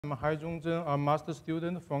I'm Haizhong Zheng, a master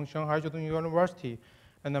student from Shanghai University,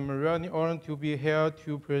 and I'm really honored to be here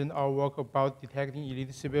to present our work about detecting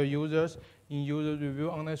elite Sybil users in user review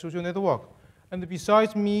online social network. And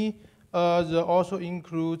besides me, there also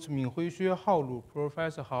includes Minhui Xue, Haolu,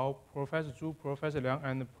 Professor Hao, Professor Zhu, Professor Liang,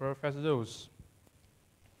 and Professor Rose.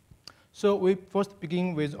 So we first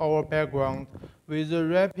begin with our background. With the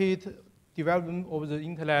rapid development of the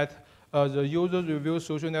internet, the user review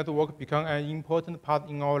social network become an important part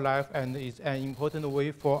in our life and is an important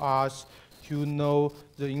way for us to know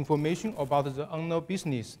the information about the unknown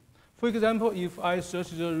business. For example, if I search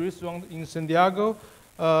the restaurant in San Diego,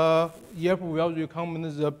 Yelp will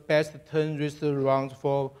recommend the best 10 restaurants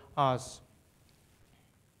for us.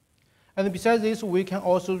 And besides this, we can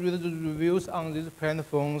also read the reviews on these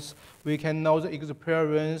platforms. We can know the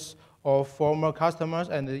experience of former customers,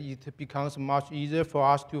 and it becomes much easier for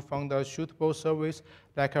us to find a suitable service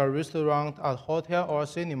like a restaurant, a hotel, or a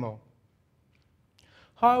cinema.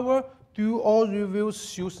 However, do all reviews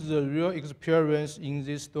show the real experience in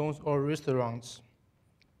these stores or restaurants?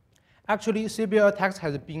 Actually, Sybil attacks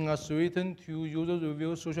has been a threat to user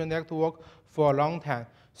review social network for a long time.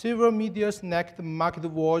 Several media like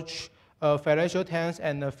MarketWatch, Financial Times,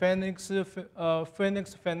 and Phoenix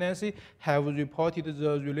Finance have reported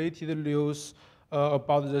the related news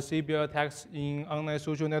about the Sybil attacks in online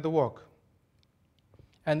social network.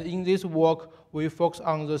 And in this work, we focus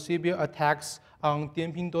on the Sybil attacks on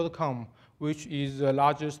Dianping.com, which is the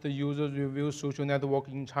largest user review social network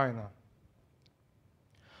in China.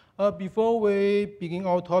 Before we begin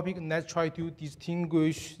our topic, let's try to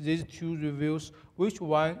distinguish these two reviews. Which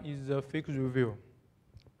one is a fake review?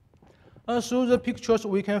 Through the pictures,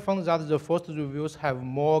 we can find that the first reviews have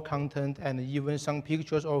more content and even some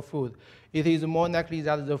pictures of food. It is more likely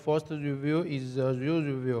that the first review is a real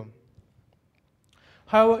review.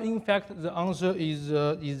 However, in fact, the answer is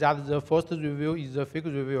that the first review is a fake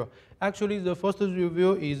review. Actually, the first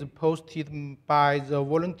review is posted by the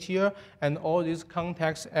volunteer, and all these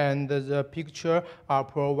contacts and the picture are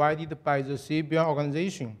provided by the Sybil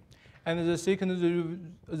organization. And the second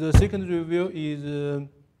review is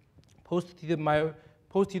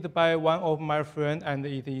posted by one of my friends, and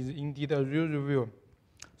it is indeed a real review.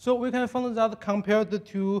 So we can find that compared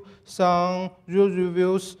to some real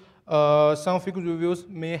reviews, some fake reviews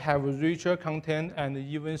may have richer content and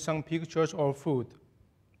even some pictures of food.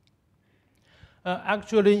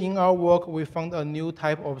 Actually, in our work, we found a new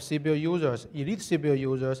type of Sybil users, elite Sybil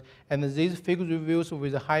users, and these fake reviews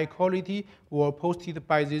with high quality were posted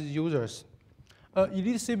by these users.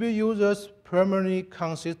 Elite Sybil users primarily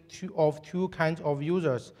consist of two kinds of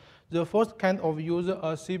users. The first kind of user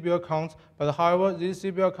are Sybil accounts, but however, these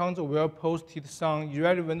Sybil accounts will post some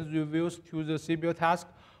irrelevant reviews to the Sybil task,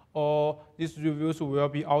 or these reviews will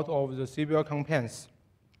be out of the Sybil campaigns.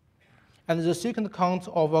 And the second count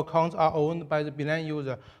of accounts are owned by the benign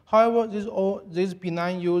user. However, this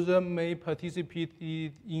benign user may participate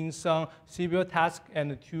in some Sybil task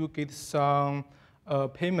and to get some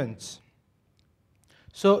payments.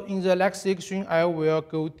 So in the next section, I will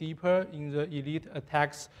go deeper in the elite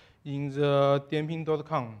attacks in the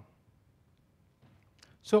Dianping.com.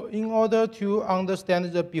 So in order to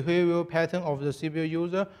understand the behavioral pattern of the Sybil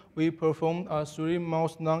user, we performed a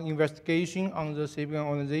 3-month-long investigation on the Sybil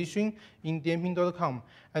organization in Dianping.com,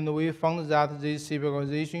 and we found that these Sybil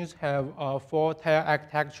organizations have a 4-tier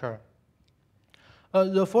architecture.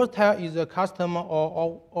 The first tier is the customer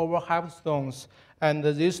or overhyped stones, and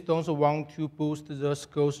these stones want to boost the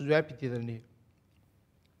scores rapidly.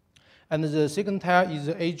 And the second tier is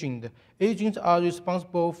the agent. Agents are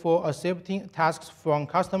responsible for accepting tasks from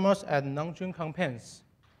customers and launching campaigns.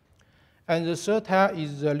 And the third tier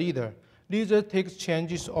is the leader. Leader takes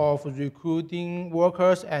changes of recruiting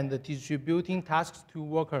workers and distributing tasks to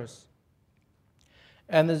workers.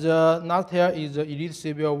 And the last tier is the elite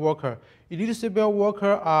Sybil worker. Elite Sybil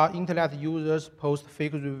workers are internet users post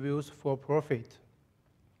fake reviews for profit.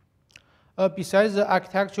 Besides the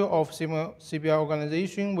architecture of Sybil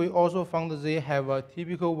organization, we also found they have a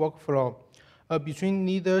typical workflow. Between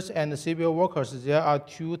leaders and Sybil workers, there are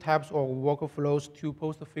two types of workflows to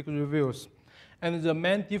post fake reviews. And the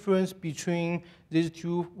main difference between these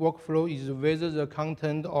two workflows is whether the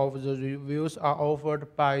content of the reviews are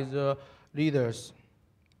offered by the leaders.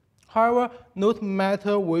 However, no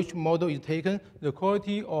matter which model is taken, the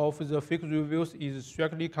quality of the fake reviews is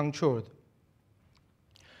strictly controlled.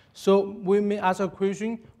 So we may ask a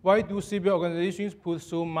question, why do Sybil organizations put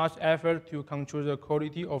so much effort to control the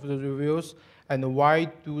quality of the reviews, and why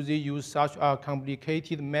do they use such a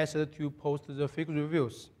complicated method to post the fake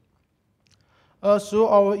reviews? Through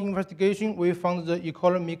our investigation, we found the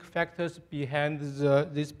economic factors behind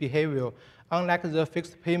this behavior. Unlike the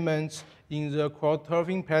fixed payments in the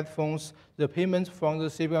crowdsourcing platforms, the payments from the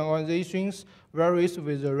civic organizations varies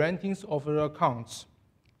with the ratings of the accounts.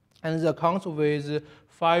 And the accounts with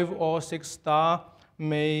 5 or 6 stars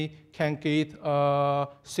can get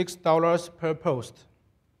 $6 per post.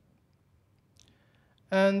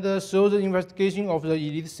 And through the investigation of the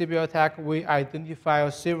elite Sybil attack, we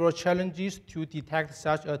identified several challenges to detect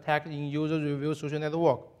such attack in user review social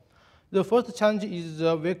network. The first challenge is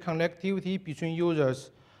the weak connectivity between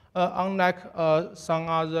users. Unlike some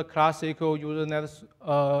other classical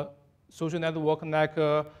social network like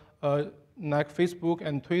Facebook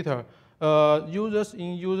and Twitter, users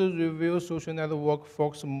in user review social network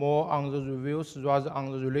focus more on the reviews rather than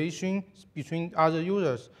on the relations between other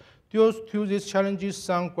users. Due to these challenges,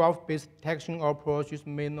 some graph-based detection approaches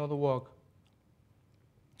may not work.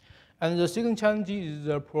 And the second challenge is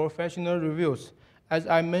the professional reviews. As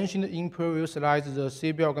I mentioned in previous slides, the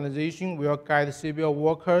Sybil organization will guide Sybil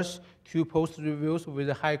workers to post reviews with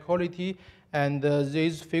high quality, and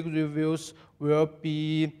these fake reviews will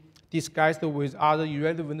be disguised with other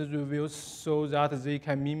irrelevant reviews so that they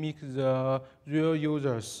can mimic the real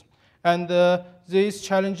users. And this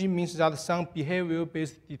challenge means that some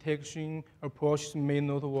behavior-based detection approaches may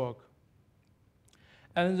not work.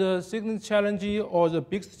 And the second challenge, or the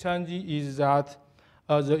biggest challenge, is that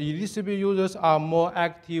the elite Sybil users are more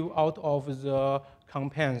active out of the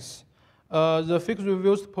campaigns. The fake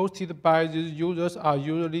reviews posted by these users are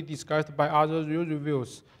usually disguised by other real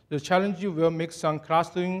reviews. The challenge will make some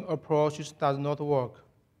clustering approaches does not work.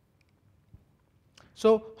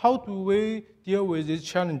 So how do we deal with these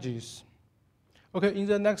challenges? Okay, in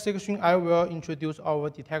the next section, I will introduce our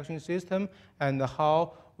detection system and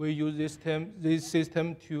how we use this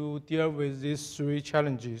system to deal with these 3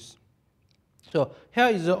 challenges. So here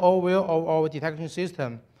is the overview of our detection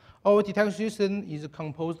system. Our detection system is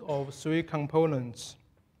composed of 3 components.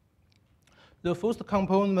 The first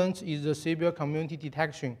component is the Sybil community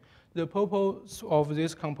detection. The purpose of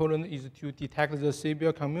this component is to detect the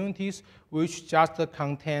Sybil communities which just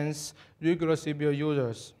contains regular Sybil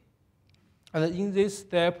users. And in this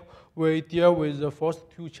step, we deal with the first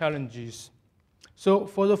 2 challenges. So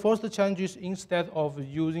for the first challenges, instead of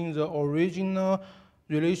using the original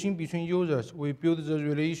relation between users, we build the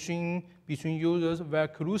relation between users via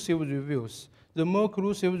collusive reviews. The more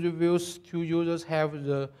collusive reviews 2 users have,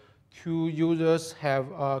 the 2 users have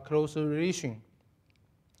a closer relation.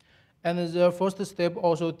 And the first step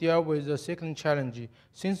also deals with the second challenge.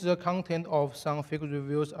 Since the content of some fake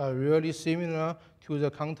reviews are really similar to the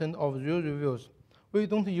content of real reviews, we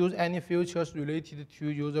don't use any features related to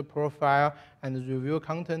user profile and review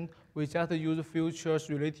content. We just use features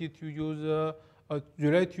related to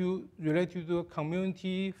related to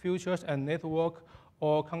community features and network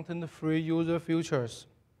or content-free user features.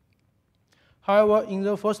 However, in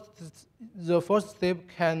the first step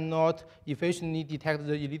cannot efficiently detect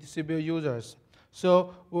the elite Sybil users.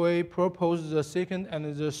 So we propose the second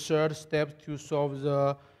and the third step to solve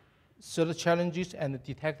the third challenges and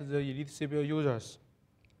detect the elite Sybil users.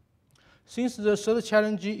 Since the third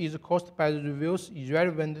challenge is caused by the reviews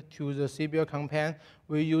irrelevant to the Sybil campaign,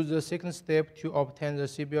 we use the second step to obtain the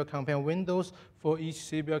Sybil campaign windows for each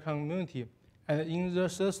Sybil community. And in the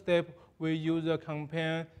third step, we use the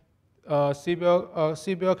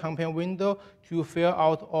Sybil campaign window to fill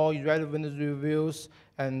out all irrelevant reviews,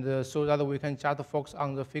 and so that we can just focus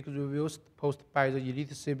on the fake reviews posted by the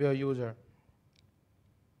elite Sybil user.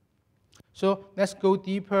 So let's go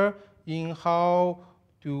deeper in how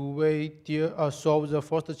do we solve the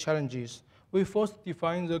first challenges. We first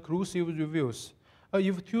define the collusive reviews.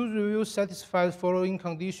 If 2 reviews satisfy the following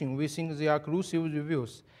condition, we think they are collusive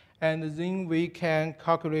reviews. And then we can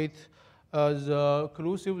calculate the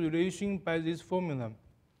collusive relation by this formula.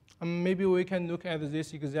 Maybe we can look at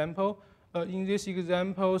this example. In these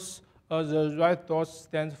examples, the right dot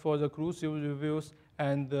stands for the collusive reviews,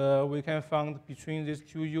 and we can find between these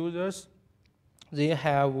 2 users, they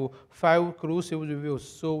have 5 collusive reviews.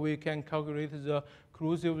 So we can calculate the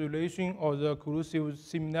collusive relation, or the collusive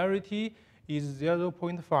similarity is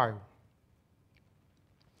 0.5.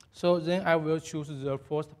 So then I will choose the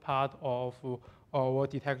first part of our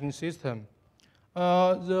detection system.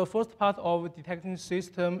 The first part of the detection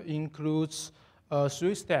system includes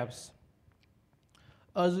 3 steps.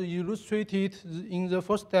 As illustrated, in the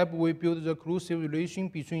first step, we built the collusive relation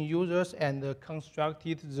between users and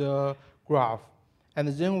constructed the graph. And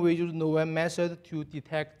then we use Noel method to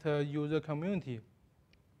detect user community.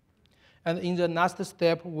 And in the last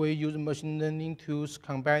step, we use machine learning tools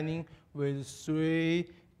combining with 3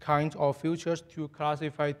 kinds of features to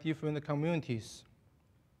classify different communities.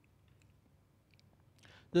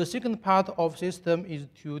 The second part of the system is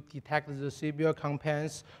to detect the Sybil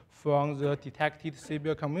campaigns from the detected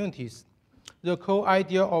Sybil communities. The core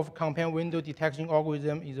idea of campaign window detection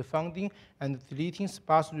algorithm is finding and deleting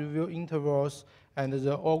sparse review intervals, and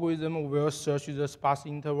the algorithm will search the sparse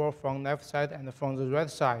interval from left side and from the right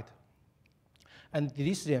side and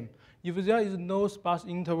delete them. If there is no sparse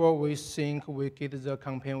interval, we think we get the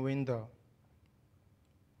campaign window.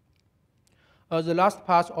 The last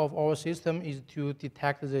part of our system is to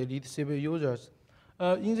detect the elite Sybil users.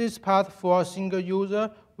 In this part, for a single user,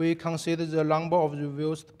 we consider the number of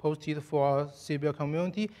reviews posted for a Sybil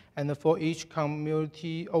community and for each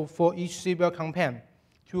community or for each Sybil campaign.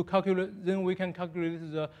 To calculate, then we can calculate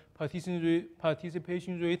the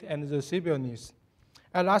participation rate and the Sybilness.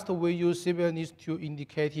 At last, we use Sybilness to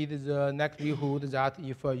indicate the likelihood that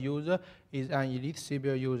if a user is an elite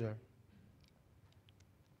Sybil user.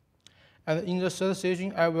 And in the third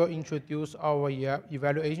session, I will introduce our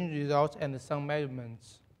evaluation results and some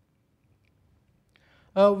measurements.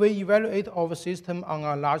 We evaluate our system on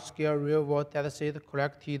a large-scale real-world dataset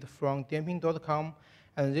collected from Dianping.com,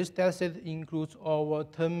 and this dataset includes over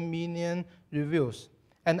 10 million reviews.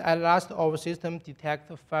 And at last, our system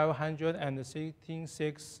detects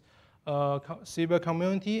 566 Sybil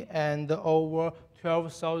community and over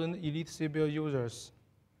 12,000 elite Sybil users.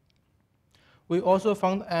 We also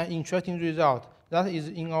found an interesting result. That is,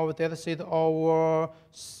 in our dataset, over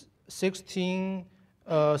 16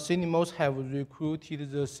 cinemas have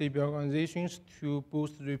recruited the Sybil organizations to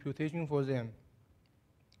boost reputation for them.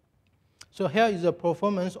 So here is the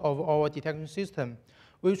performance of our detection system.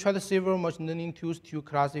 We tried several machine learning tools to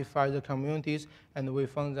classify the communities, and we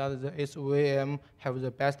found that the SVM have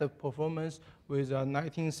the best performance with a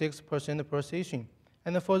 96% precision.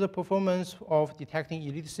 And for the performance of detecting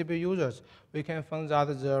elite Sybil users, we can find that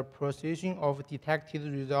the precision of detected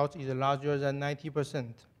results is larger than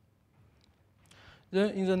 90%. Then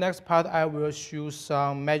in the next part, I will show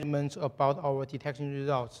some measurements about our detection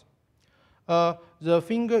results. The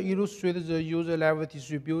figure illustrates the user level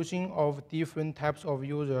distribution of different types of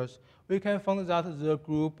users. We can find that the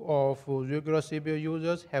group of regular Sybil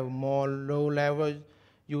users have more low-level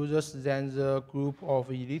users than the group of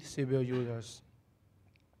elite Sybil users.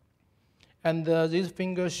 And this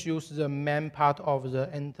figure shows the main part of the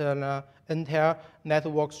entire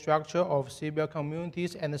network structure of Sybil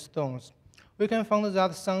communities and stones. We can find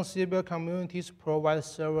that some Sybil communities provide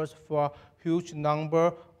servers for a huge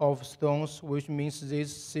number of stones, which means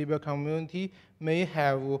this Sybil community may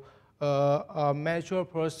have a mature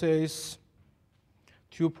process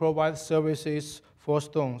to provide services for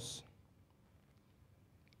stones.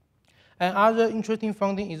 Another interesting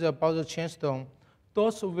finding is about the chain stone.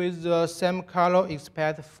 Those with the same color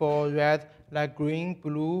except for red, like green,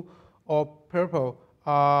 blue, or purple,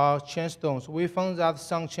 are chain stones. We found that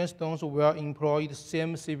some chain stones will employ the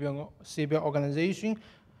same Sybil organization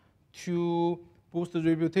to boost the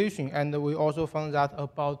reputation, and we also found that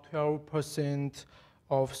about 12%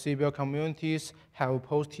 of Sybil communities have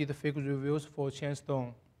posted fake reviews for chain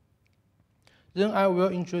stone. Then I will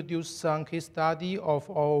introduce some case study of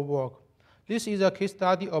our work. This is a case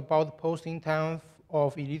study about posting time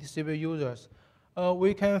of elite Sybil users.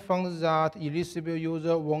 We can find that elite Sybil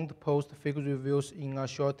users won't post fake reviews in a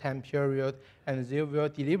short time period, and they will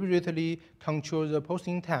deliberately control the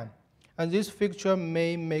posting time. And this feature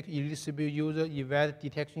may make elite Sybil user evade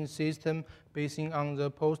detection system based on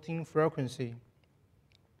the posting frequency.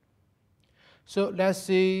 So let's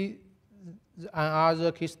see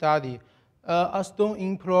another case study. A stone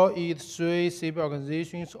employed 3 Sybil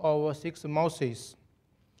organizations over 6 months.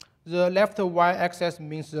 The left y-axis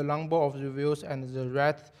means the number of reviews, and the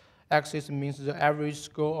right axis means the average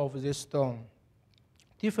score of this stone.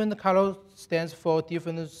 Different color stands for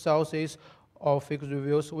different sources of fake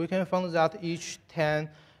reviews. We can find that each time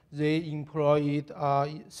they employed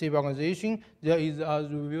a Sybil organization, there is a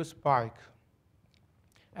review spike.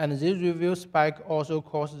 And this review spike also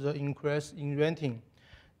causes the increase in ranking,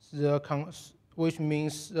 which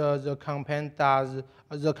means the campaigns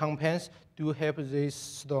do help this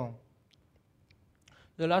stone.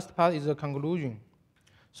 The last part is the conclusion.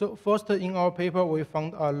 So first, in our paper, we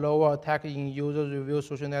found a lower attack in user review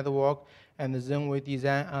social network, and then we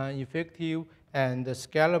designed an effective and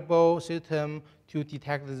scalable system to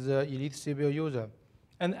detect the elite Sybil user.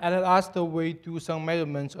 And at last, we do some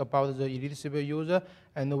measurements about the elite Sybil user,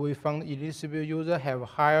 and we found elite Sybil user have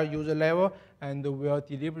higher user level and will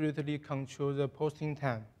deliberately control the posting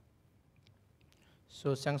time.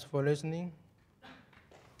 So thanks for listening.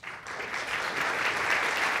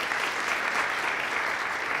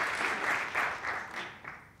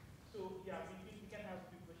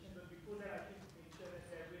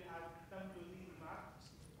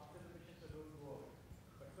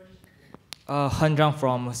 Haizhong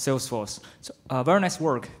from Salesforce. So, very nice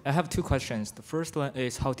work. I have two questions. The first one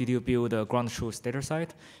is how did you build a ground truth data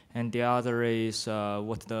set? And the other is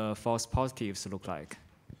what the false positives look like?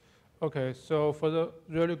 Okay, so for the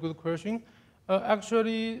really good question,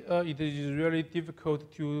 actually it is really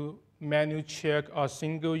difficult to manually check a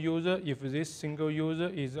single user if this single user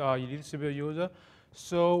is a elite Sybil user.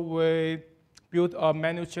 So we built a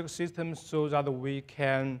manual check system so that we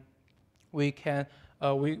can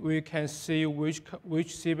see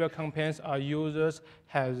which Sybil campaigns our users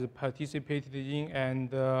has participated in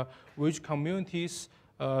and which communities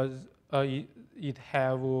it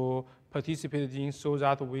have participated in, so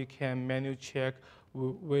that we can manually check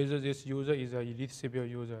whether this user is an elite Sybil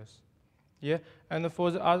users. Yeah, and for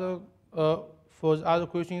the other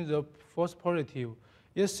question, the false positive.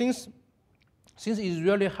 Yeah, since it's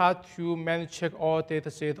really hard to manually check all data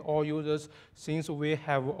set, all users, since we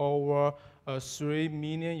have over 3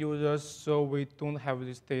 million users, so we don't have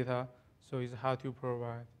this data, so it's hard to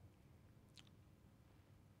provide.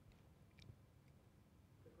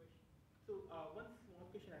 So one small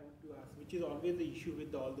question I want to ask, which is always the issue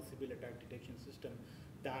with all the Sybil attack detection system,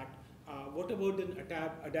 that what about an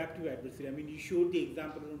adaptive adversary? I mean, you showed the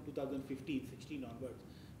example from 2015, 16 onwards,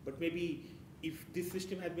 but maybe if this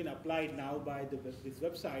system has been applied now by this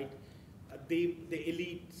website, the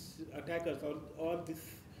elite attackers or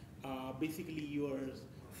this basically your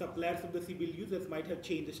suppliers of the Sybil users might have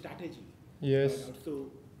changed the strategy. Yes.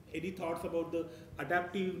 So any thoughts about the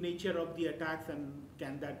adaptive nature of the attacks, and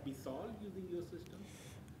can that be solved using your system?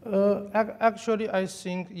 Actually, I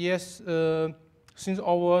think yes, since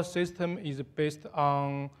our system is based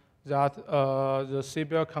on that the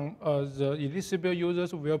elite Sybil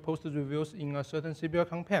users will post reviews in a certain Sybil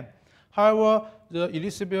campaign. However, the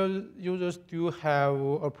elite Sybil users do have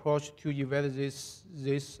approach to evade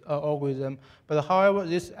this algorithm. But however,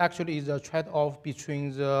 this actually is a trade-off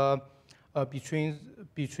between the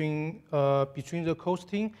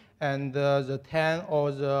costing and the TAN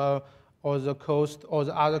or the cost or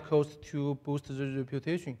the other cost to boost the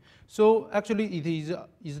reputation. So actually,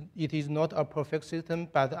 it is not a perfect system,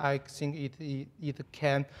 but I think it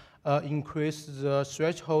can increase the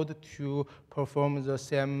threshold to perform the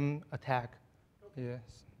same attack. Okay.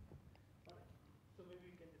 Yes. So maybe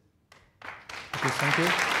we can just. Okay, thank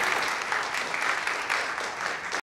you.